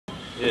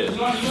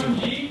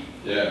Yeah.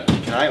 Yeah.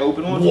 Can I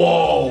open one?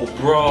 Whoa,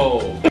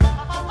 bro.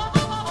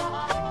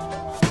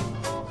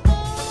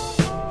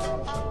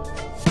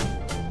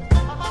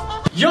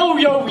 Yo,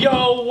 yo,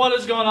 yo, what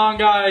is going on,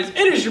 guys?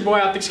 It is your boy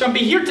OpTic. Gonna be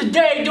here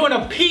today doing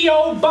a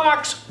P.O.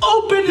 Box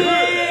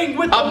opening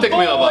with the OpTic boys.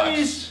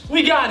 Mailbox.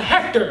 We got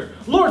Hector,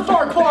 Lord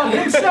Farquaad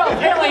himself,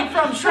 hailing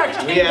from Shrek's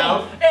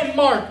Kingdom, and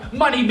Mark,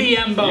 Money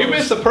BMBO. You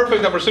missed the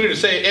perfect opportunity to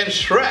say and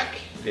Shrek.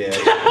 Yeah.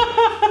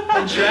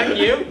 And Shrek,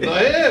 you?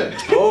 Not him.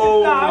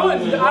 Oh. No,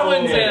 I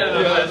wouldn't say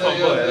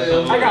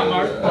that. I got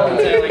Mark. I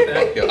wouldn't say it like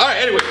that. Yeah. All right,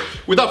 anyway,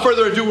 without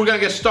further ado, we're gonna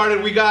get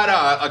started. We got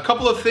a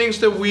couple of things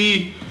that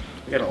we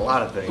We got a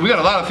lot of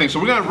things. so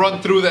we're gonna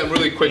run through them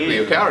really quickly.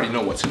 Okay, I already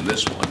know what's in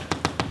this one.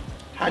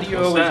 How do you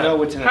always know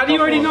what's in a How do you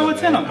already couple know of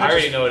what's in them? I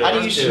already know what it is. How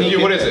do you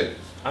sneak What is it?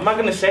 I'm not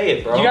gonna say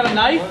it, bro. You got a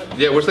knife?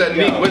 Yeah, where's that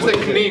Yeah, knife? Where's what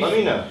that is it? knife? Let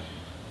me know.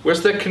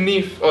 Where's that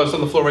knife? Oh, it's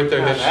on the floor right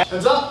there. Hitch.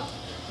 Hands up.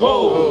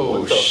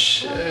 Oh, what the-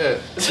 shit.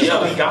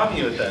 Yeah, got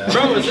me with that.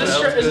 Bro, is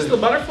this the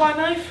butterfly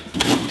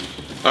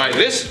knife? All right,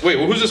 wait,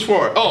 who's this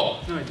for? Oh,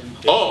 No, I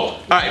didn't. all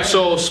right,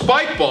 so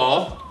Spike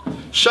Ball.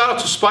 Shout out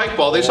to Spike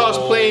Ball. They saw us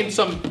playing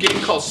some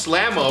game called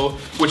Slammo,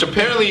 which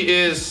apparently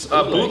is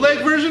a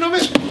bootleg version of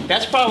it.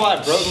 That's probably why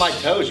I broke my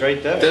toes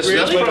right there. That's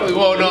probably.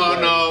 Well,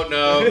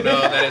 no.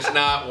 That is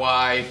not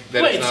why.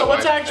 Wait, so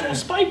what's actual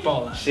Spike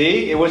Ball then?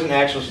 See, it wasn't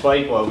actual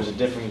Spike Ball. It was a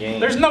different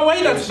game. There's no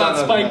way that's It not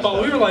was Spike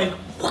Ball. messed We were like,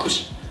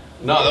 whoosh.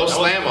 No, that was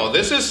Slammo.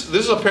 This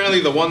is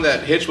apparently the one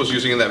that Hitch was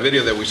using in that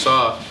video that we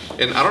saw,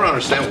 and I don't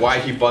understand why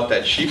he bought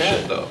that cheap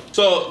shit though.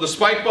 So the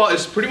Spike Ball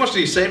is pretty much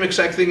the same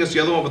exact thing as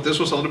the other one, but this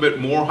was a little bit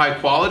more high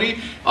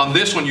quality. On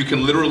this one, you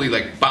can literally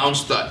like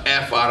bounce the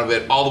F out of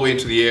it all the way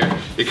into the air.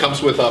 It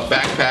comes with a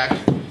backpack.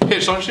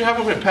 Hitch, don't you have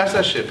over here? Pass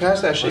that shit.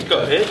 Pass that shit. Let's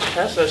go, Hitch.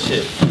 Pass that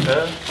shit.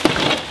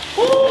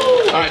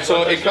 All right,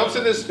 so it comes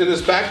in this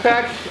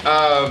backpack.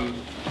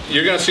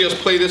 You're gonna see us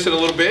play this in a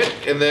little bit,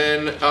 and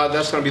then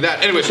that's gonna be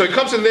that. Anyway, so it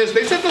comes in this.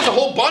 They sent us a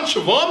whole bunch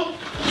of them.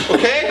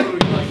 Okay.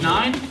 Like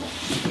 9?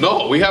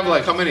 No, we have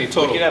like how many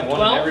total? You can have one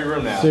Well, in every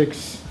room now.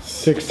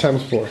 Six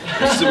times 4.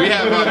 So we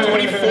have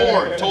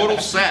 24 total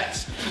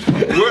sets.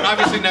 We're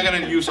obviously not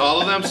gonna use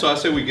all of them, so I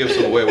say we give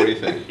some away. What do you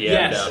think?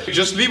 Yeah. Yes.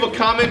 Just leave a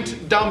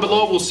comment down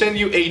below. We'll send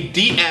you a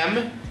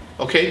DM,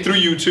 okay, through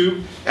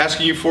YouTube,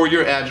 asking you for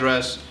your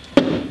address,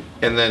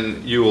 and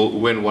then you will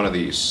win one of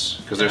these.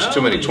 Because there's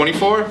too many.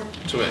 24?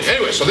 Too many.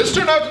 Anyway, so this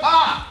turned out.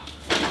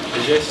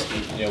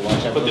 Yeah,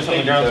 watch out. Put this on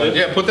the ground, too.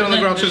 Yeah, put that on the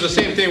ground too. It's the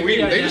same thing.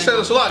 They just sent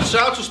us a lot.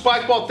 Shout out to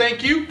Spike Ball.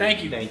 Thank you.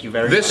 Thank you. Thank you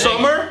very much. This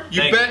summer,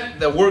 you Thank bet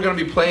that we're gonna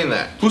be playing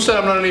that. Who said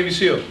I'm not a Navy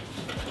SEAL?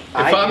 If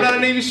I'm not a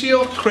Navy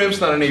SEAL, Krim's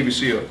not a Navy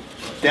SEAL.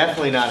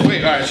 Definitely not.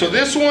 Wait, all right. So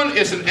this one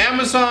is an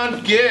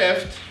Amazon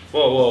gift.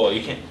 Whoa,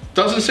 you can't.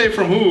 Doesn't say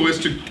from who. It's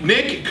to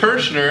Nick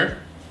Kirchner.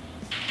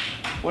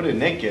 What did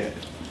Nick get?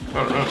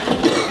 I don't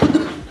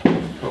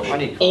know.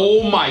 Honey.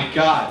 Oh my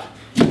God,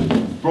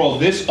 bro!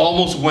 This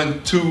almost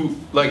went to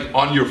like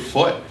on your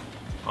foot.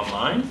 On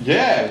mine?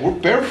 Yeah, we're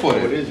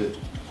barefooted. What is it?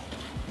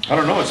 I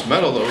don't know. It's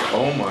metal though.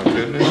 Oh my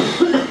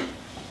goodness.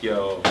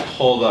 Yo.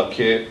 Hold up,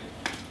 kid.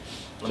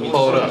 Let me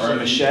Hold Is it a up.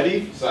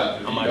 machete?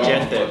 On my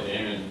jet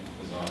there.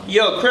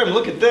 Yo, Krim,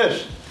 look at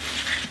this.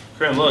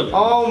 Krim, look.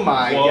 Oh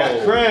my Whoa.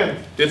 God, Krim.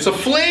 It's a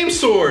flame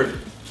sword.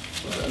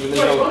 I mean,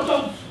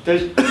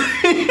 there's no,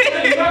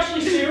 Are you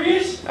actually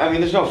serious? I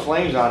mean, there's no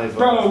flames on it, but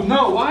Bro,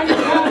 no, why do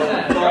you have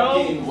that,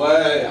 bro? Fucking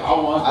way. I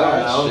want I don't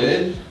that know.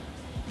 shit.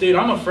 Dude,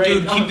 I'm afraid.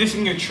 Dude, keep this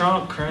in your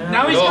trunk, Krim.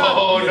 Now he's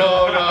got,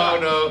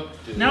 No.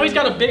 now he's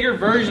got a bigger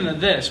version of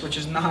this, which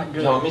is not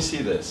good. No, let me see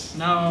this.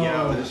 No.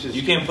 yo, this is.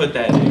 You can't put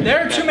that in.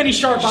 There are too many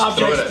sharp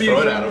objects being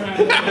throw it at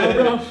thrown around,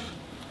 bro.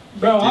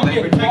 Bro, I'm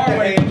getting far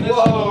away from this.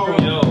 Whoa. Bro.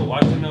 Yo,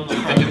 watch the middle of the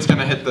I think it's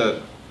gonna hit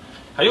the.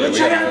 How you gonna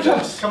check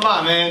out? Come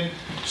on, man.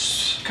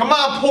 Come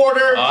on,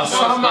 Porter.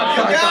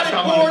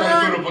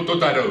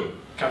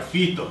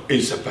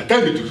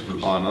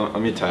 Oh no,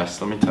 let me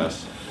test.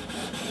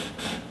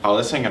 Oh,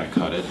 this ain't gonna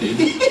cut it, dude.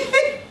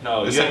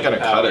 No, This you ain't have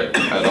gonna cut it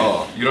at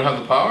all. You don't have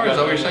the power? Is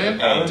that what you're saying?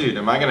 Hey, dude,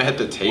 am I gonna hit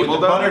the With table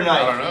the though? butter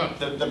knife. I don't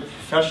know. The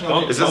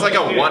professional. Is this like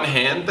a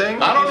one-hand thing?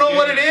 I don't know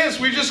what it is.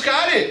 We just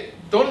got it.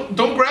 Don't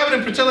grab it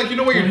and pretend like you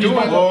know what you're doing.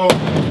 Whoa.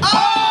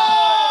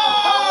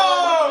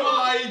 Oh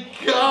my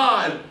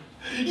God!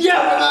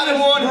 Yeah! in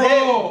one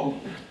Bro!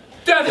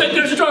 Death and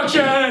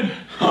destruction!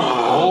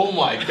 Oh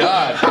my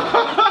God!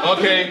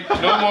 Okay,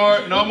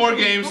 no more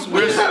games.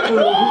 Where's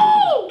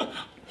bro?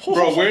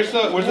 Where's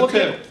the Look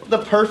tip? at the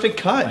perfect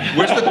cut.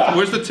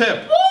 Where's the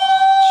tip?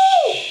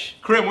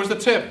 Krim, where's the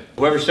tip?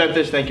 Whoever sent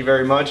this, thank you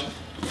very much.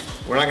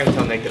 We're not gonna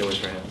tell Nick that it was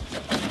for him.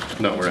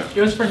 No, we're not.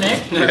 It was for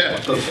Nick?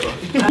 Yeah.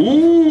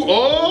 Ooh,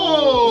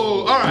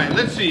 oh! All right,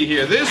 let's see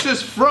here. This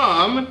is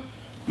from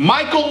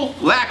Michael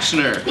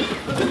Laxner.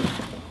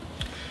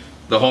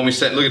 The homie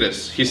sent. Look at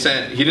this. He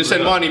didn't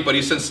send money, but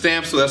he sent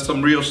stamps. So that's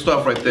some real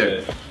stuff right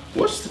there.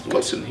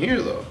 What's in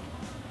here though?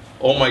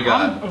 Oh my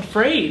God! I'm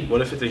afraid.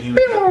 What if it's a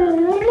human?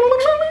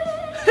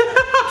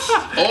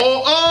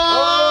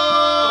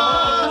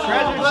 Oh!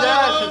 Treasure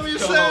chest. Homie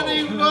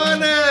sending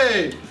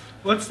money.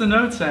 What's the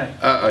note say?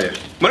 Oh yeah.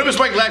 My name is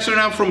Mike Laxton, and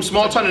I'm from a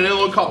small town in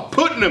Illinois called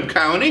Putnam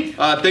County.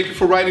 Thank you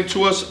for writing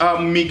to us,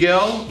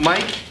 Miguel,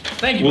 Mike.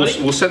 Thank you,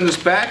 buddy. We'll send this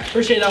back.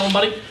 Appreciate that one,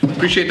 buddy.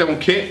 Appreciate that one,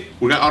 Kit.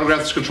 We're gonna autograph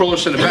this controller,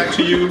 send it back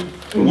to you.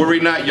 Worry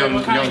not, young.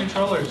 What kind of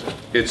controllers?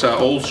 It's an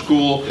old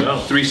school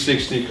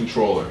 360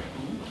 controller.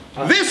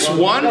 This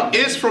one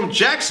is from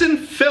Jackson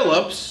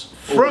Phillips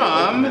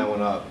from that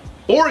one up.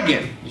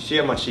 Oregon. You see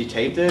how much he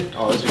taped it?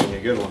 Oh, this is gonna be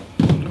a good one.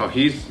 Oh,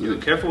 he's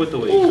Careful with the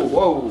weight. Ooh,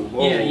 whoa.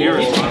 Yeah,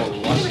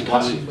 Watch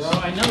cussing, bro.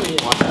 I know he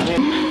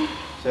is.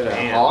 Is that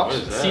a Hawks?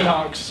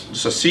 Seahawks.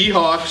 it's a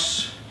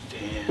Seahawks.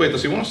 Damn. Wait,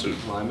 does he want us to?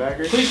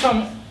 Linebacker? Please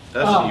come.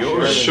 That's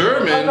yours. Sure, I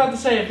was man. about to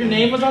say, if your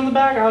name was on the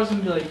back, I was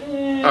gonna be like,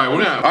 eh. All right,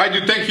 we're not. All right,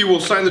 dude. Thank you.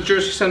 We'll sign the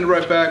jersey, send it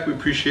right back. We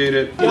appreciate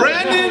it.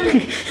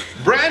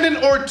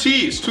 Brandon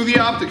Ortiz to the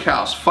OpTic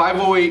House,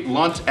 508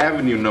 Lunt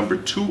Avenue, number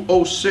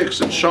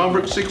 206 in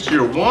Schaumburg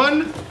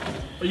 601.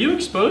 Are you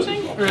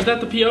exposing? Or is that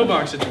the P.O.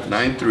 box address?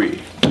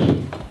 93.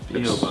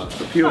 P.O. box.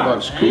 The P.O.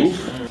 box, cool.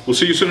 We'll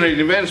see you soon in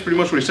advance. Pretty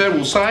much what he said.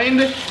 We'll sign.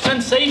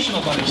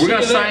 Sensational, buddy. We're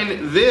gonna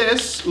sign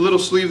this little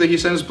sleeve that he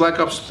sends. Black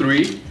Ops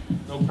 3.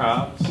 No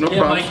props. No Yeah,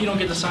 problem. Mike, you don't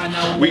get to sign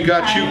that one. We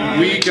got you.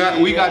 We got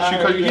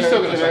you. Cause he's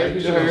still gonna sign it.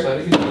 He's still gonna sign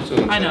it. He's still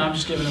gonna I sign know, it. I'm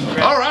just giving him a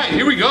credit. All right,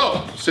 here we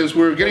go. Since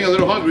we're getting a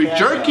little hungry,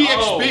 Jerky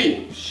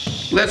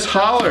XP. Let's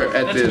holler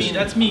at That's this. me,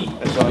 that's me.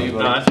 That's all you, No,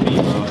 buddy. that's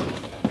me, bro.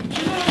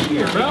 Here,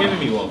 You're bro. giving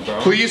me one,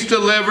 bro. Please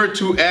deliver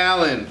to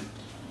Alan.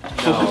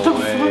 No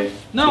way.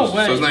 No So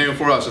way. it's not even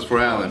for us. It's for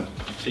Alan.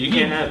 So you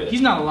can't have it.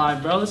 He's not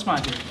alive, bro. That's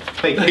mine.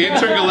 Wait,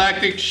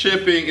 Intergalactic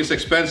shipping is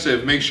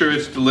expensive. Make sure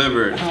it's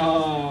delivered.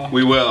 Oh.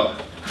 We will.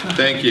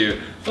 Thank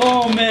you.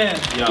 Oh, man.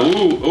 Yo,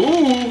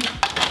 Ooh.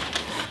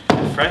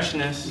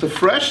 freshness. The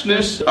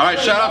freshness. All right,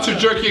 shout out to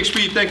Jerky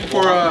XP. Thank you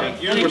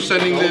for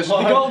sending this.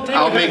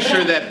 I'll make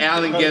sure that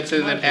Alan gets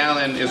it, and then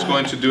Alan is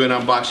going to do an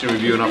unboxing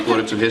review and upload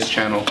it to his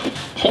channel.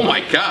 Oh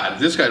my God,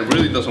 this guy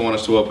really doesn't want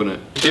us to open it.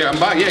 Yeah, I'm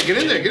back. Yeah, get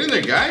in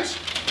there, guys.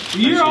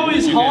 You're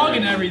always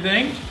hogging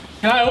everything.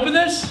 Can I open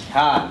this?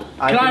 Ha!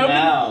 Can I open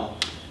now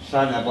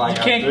sign that Black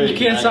Ops 3. You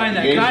can't sign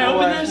that. Can I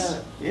open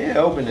this? Yeah,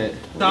 open it.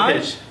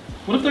 Size?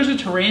 What if there's a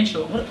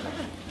tarantula? What?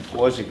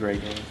 Was a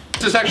great game.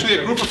 This is actually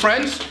a group of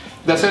friends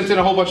that sent in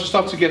a whole bunch of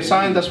stuff to get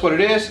signed. That's what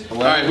it is. All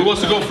right, who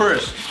wants to go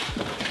first?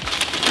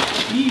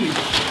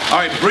 Jeez. All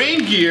right,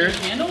 Brain Gear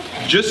Candle?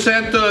 just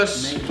sent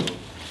us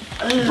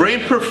Brain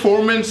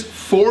Performance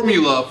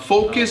Formula,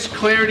 Focus,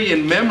 Clarity,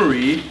 and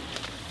Memory.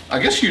 I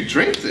guess you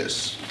drink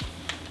this.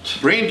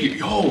 Brain Gear.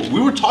 Yo,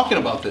 we were talking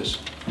about this.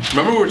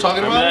 Remember we were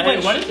talking about it?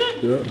 Wait, what is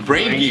it?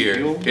 Brain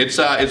Gear.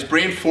 It's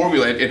brain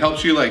formula. It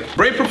helps you like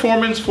brain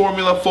performance,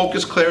 formula,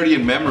 focus, clarity,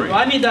 and memory. Well,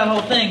 I need that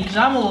whole thing because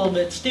I'm a little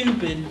bit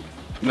stupid.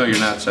 No, you're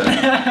not sending.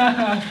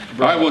 All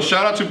right. Well,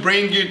 shout out to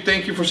Brain Gear.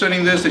 Thank you for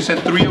sending this. They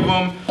sent 3 of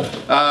them.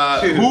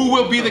 Who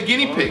will be the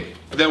guinea pig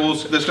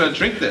that's gonna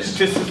drink this?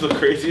 This is the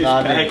craziest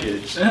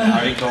package. I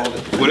already called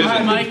it. What is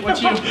Hi, it? Mike.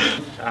 What's you?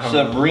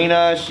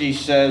 Sabrina, she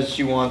says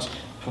she wants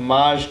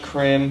Homage,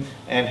 Krim,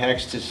 and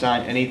Hex to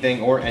sign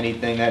anything or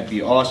anything. That'd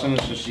be awesome.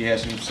 So she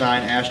has some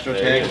signed Astro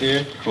tags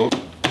here. Cool.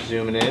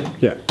 Zooming in.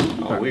 Yeah.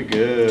 Oh, we're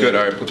good. Good.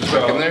 All right. Put this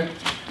back in there.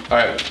 All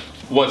right.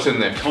 What's in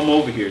there? Come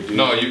over here, dude.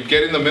 No, you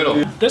get in the middle.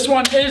 This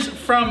one is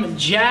from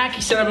Jack.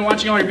 He said, I've been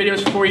watching all your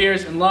videos for 4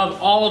 years and love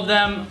all of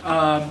them.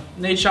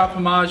 Nate Shop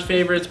Homage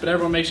favorites, but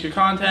everyone makes good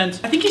content.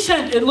 I think he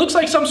said it looks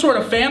like some sort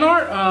of fan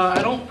art.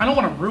 I don't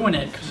want to ruin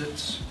it because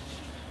it's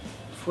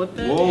flip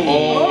it.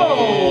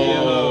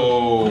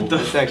 Oh.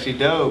 That's actually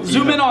dope.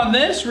 Zoom in on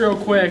this real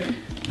quick.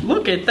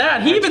 Look at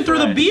that. He even threw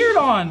the beard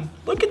on.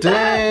 Look at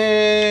that.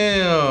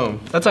 Damn.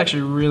 That's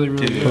actually really,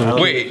 really good.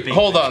 Wait,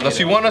 hold on. Does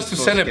he want us to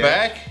send it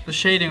back? The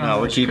shading on No,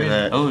 it we're is keeping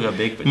crazy. that. Oh, we got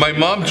big. My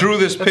mom drew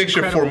this That's picture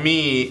incredible. for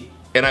me,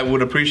 and I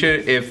would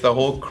appreciate it if the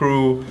whole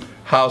crew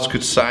house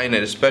could sign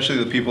it, especially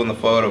the people in the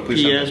photo.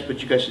 Please. Yes, Sign it.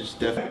 but you guys should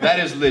definitely. That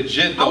is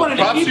legit I though. wanted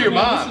Props to to keep your it,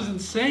 man. This is mom.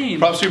 insane.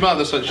 Props to your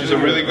mom. She's a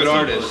really good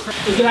artist.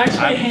 Is it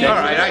actually a hand? All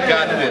right, I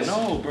got this.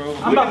 No, bro.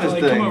 I'm about to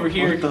like come over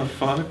here. What the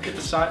fuck? Get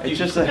the side. It's Dude,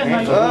 just put a that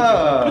hand.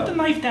 knife- Put the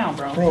knife down,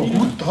 bro. Bro,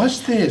 who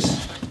does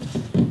this?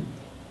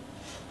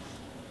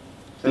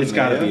 It's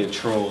gotta be a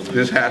troll, dude.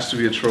 This has to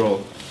be a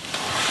troll.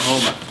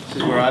 Oh my. This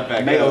is where I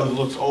back Mail up.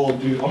 looks old,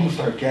 dude. I'm gonna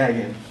start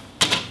gagging.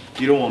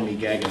 You don't want me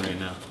gagging right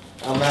now.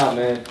 I'm out,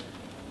 man.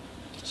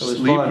 So it's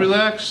Sleep, fun.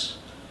 relax.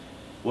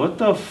 What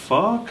the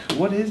fuck?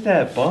 What is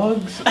that?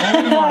 Bugs?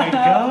 Oh my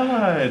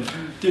god.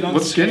 Dude, I'm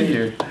What's in scared.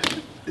 here?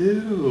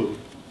 Ew.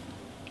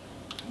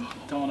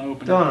 Don't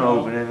open it. Don't bro.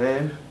 open it,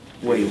 man.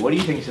 Wait, what do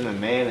you think's in the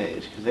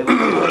mayonnaise? Because they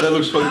look. That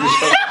looks fucking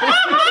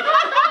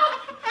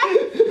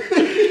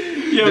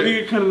Yeah, we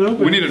can cut it open.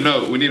 We need a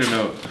note. We need a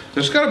note.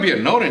 There's gotta be a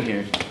note in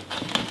here.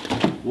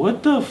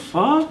 What the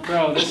fuck?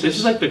 Bro, this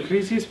is like the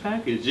craziest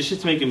package. This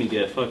shit's making me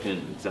get fucking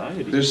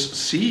anxiety. There's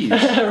seeds.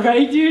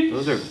 Right, dude?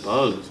 Those are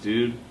bugs,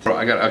 dude. Bro,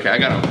 I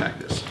gotta unpack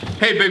this.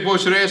 Hey, big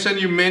boys, today I sent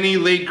you many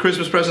late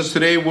Christmas presents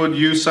today. Would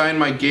you sign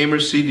my gamer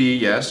CD?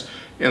 Yes.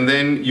 And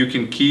then you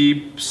can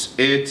keep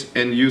it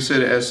and use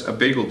it as a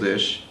bagel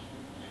dish.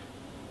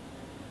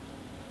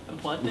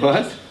 What?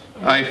 What?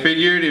 I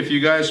figured if you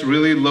guys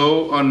really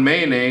low on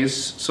mayonnaise,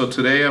 so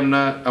today I'm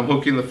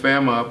hooking the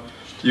fam up.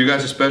 You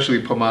guys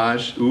especially,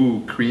 Pomage.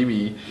 Ooh,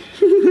 creamy.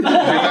 You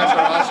guys are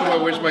awesome. I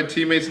wish my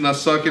teammates not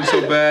sucking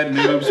so bad.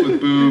 Noobs with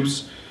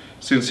boobs.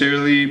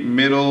 Sincerely,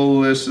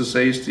 middle-list is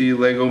hasty.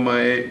 Lego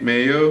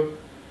Mayo.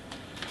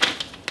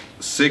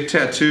 Sick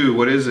tattoo.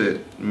 What is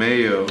it?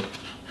 Mayo.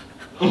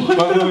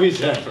 What movie's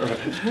that?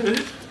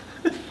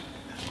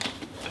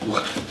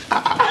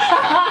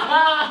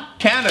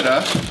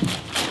 Canada,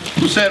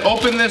 who said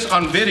open this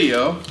on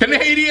video.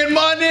 Canadian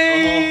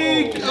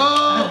money!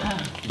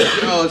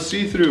 Oh, it's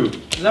see-through.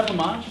 Is that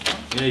Pomage?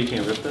 Yeah, you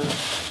can't rip that.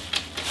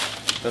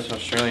 That's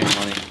Australian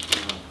money.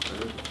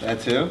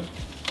 That too?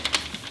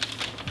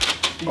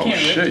 You Oh can't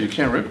shit, rip. you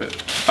can't rip it.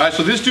 All right,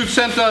 so this dude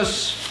sent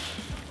us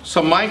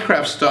some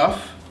Minecraft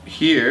stuff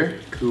here.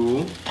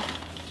 Cool.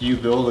 Do you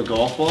build a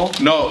golf ball?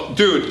 No,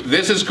 dude,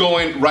 this is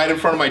going right in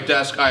front of my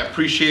desk. I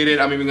appreciate it.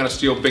 I'm even gonna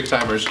steal big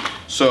timers,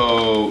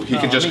 so he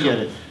can just let me get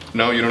it.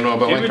 No, you don't know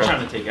about You're Minecraft.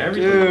 trying to take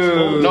everything.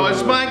 Dude. No,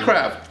 it's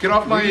Minecraft. Get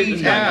off my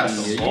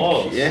ass.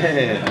 Balls. Yeah.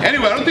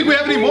 Anyway, I don't think we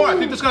have any more. I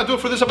think that's gonna do it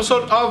for this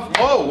episode of.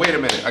 Oh, wait a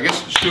minute. I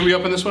guess should we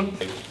open this one?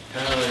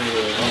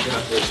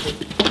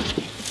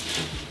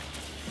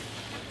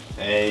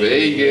 Hey.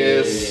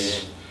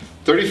 Vegas.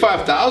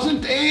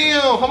 35,000?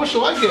 Damn. How much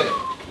do I get?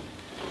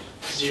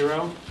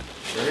 0.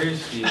 Where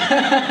is he?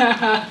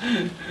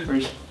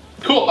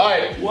 Cool. All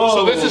right.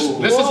 So this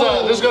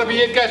is gonna be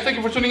it, guys. Thank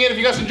you for tuning in. If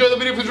you guys enjoyed the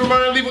video, please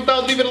remember to leave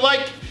it a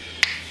like.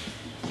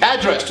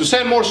 Address to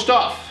send more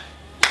stuff.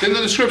 It's in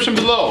the description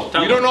below.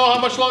 We don't know how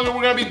much longer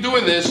we're gonna be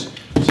doing this,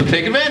 so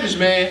take advantage,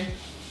 man.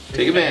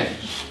 Take advantage.